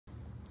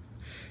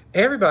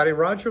Hey everybody,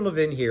 Roger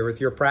Levin here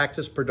with your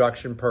Practice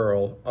Production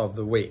Pearl of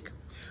the Week.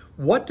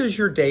 What does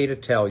your data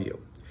tell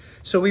you?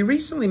 So we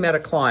recently met a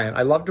client,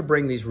 I love to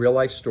bring these real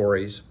life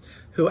stories,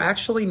 who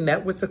actually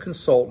met with the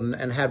consultant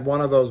and had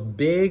one of those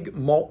big,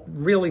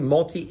 really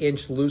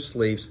multi-inch loose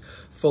leafs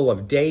full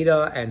of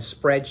data and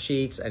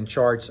spreadsheets and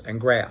charts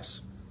and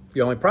graphs.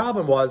 The only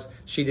problem was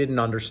she didn't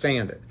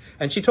understand it.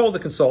 And she told the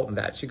consultant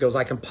that. She goes,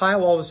 I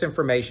compile all this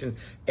information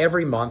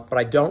every month, but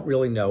I don't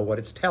really know what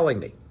it's telling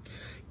me.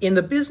 In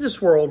the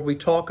business world, we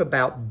talk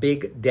about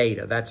big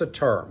data. That's a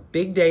term.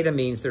 Big data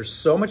means there's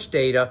so much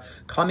data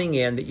coming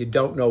in that you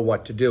don't know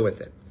what to do with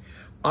it.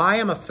 I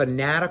am a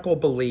fanatical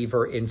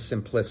believer in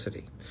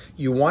simplicity.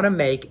 You want to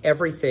make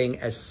everything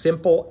as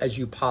simple as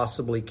you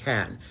possibly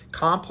can.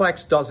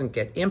 Complex doesn't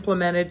get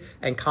implemented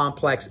and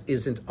complex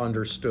isn't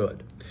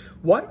understood.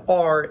 What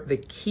are the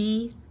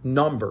key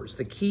numbers,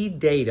 the key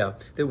data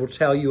that will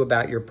tell you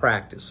about your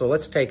practice? So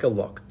let's take a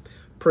look.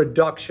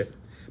 Production.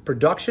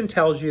 Production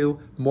tells you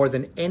more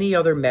than any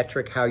other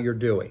metric how you're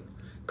doing.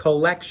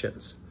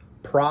 Collections,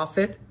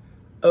 profit,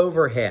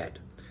 overhead,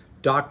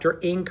 doctor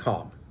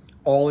income,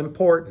 all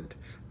important.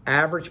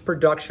 Average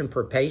production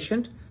per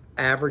patient,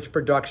 average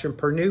production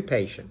per new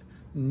patient,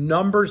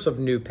 numbers of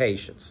new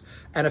patients,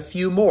 and a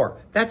few more.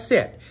 That's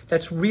it.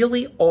 That's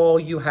really all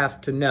you have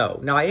to know.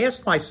 Now, I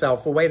asked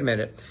myself, well, wait a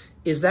minute,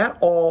 is that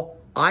all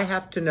I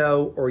have to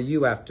know or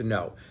you have to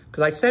know?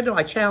 Because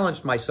I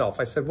challenged myself.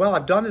 I said, well,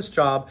 I've done this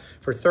job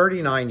for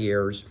 39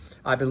 years.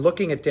 I've been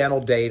looking at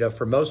dental data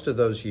for most of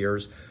those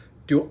years.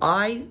 Do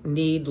I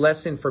need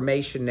less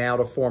information now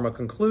to form a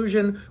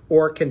conclusion,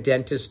 or can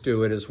dentists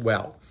do it as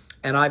well?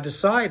 And I've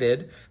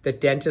decided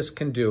that dentists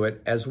can do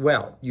it as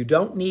well. You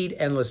don't need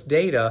endless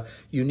data.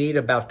 You need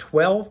about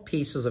 12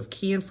 pieces of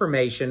key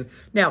information.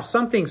 Now, if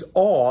something's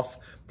off,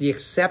 the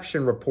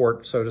exception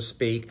report, so to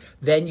speak,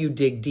 then you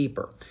dig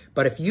deeper.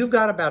 But if you've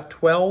got about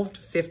 12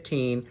 to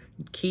 15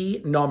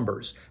 key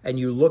numbers and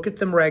you look at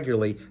them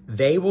regularly,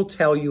 they will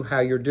tell you how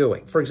you're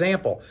doing. For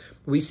example,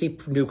 we see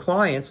new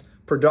clients,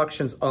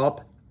 production's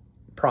up,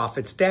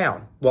 profits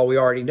down. Well, we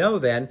already know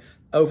then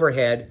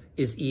overhead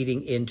is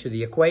eating into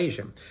the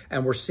equation.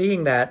 And we're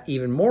seeing that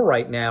even more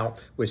right now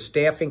with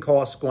staffing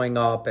costs going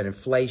up and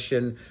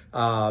inflation.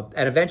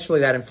 And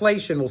eventually that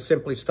inflation will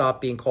simply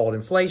stop being called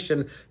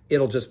inflation.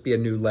 It'll just be a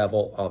new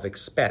level of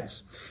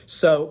expense.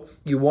 So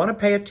you want to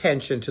pay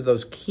attention to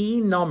those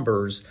key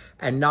numbers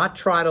and not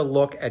try to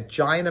look at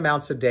giant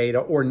amounts of data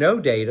or no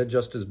data,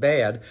 just as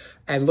bad,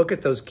 and look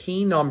at those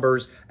key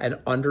numbers and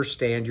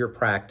understand your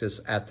practice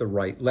at the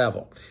right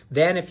level.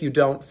 Then if you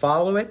don't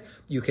follow it,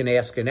 you can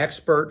ask an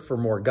expert for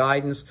more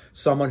guidance,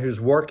 someone who's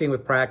working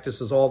with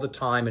practices all the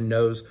time and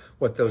knows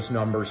what those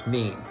numbers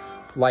mean,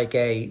 like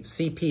a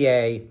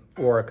CPA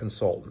or a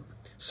consultant.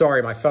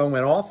 Sorry, my phone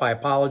went off. I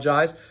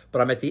apologize,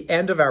 but I'm at the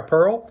end of our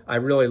Pearl. I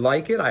really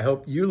like it. I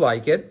hope you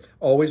like it.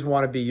 Always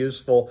want to be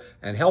useful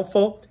and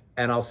helpful,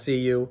 and I'll see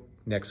you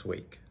next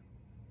week.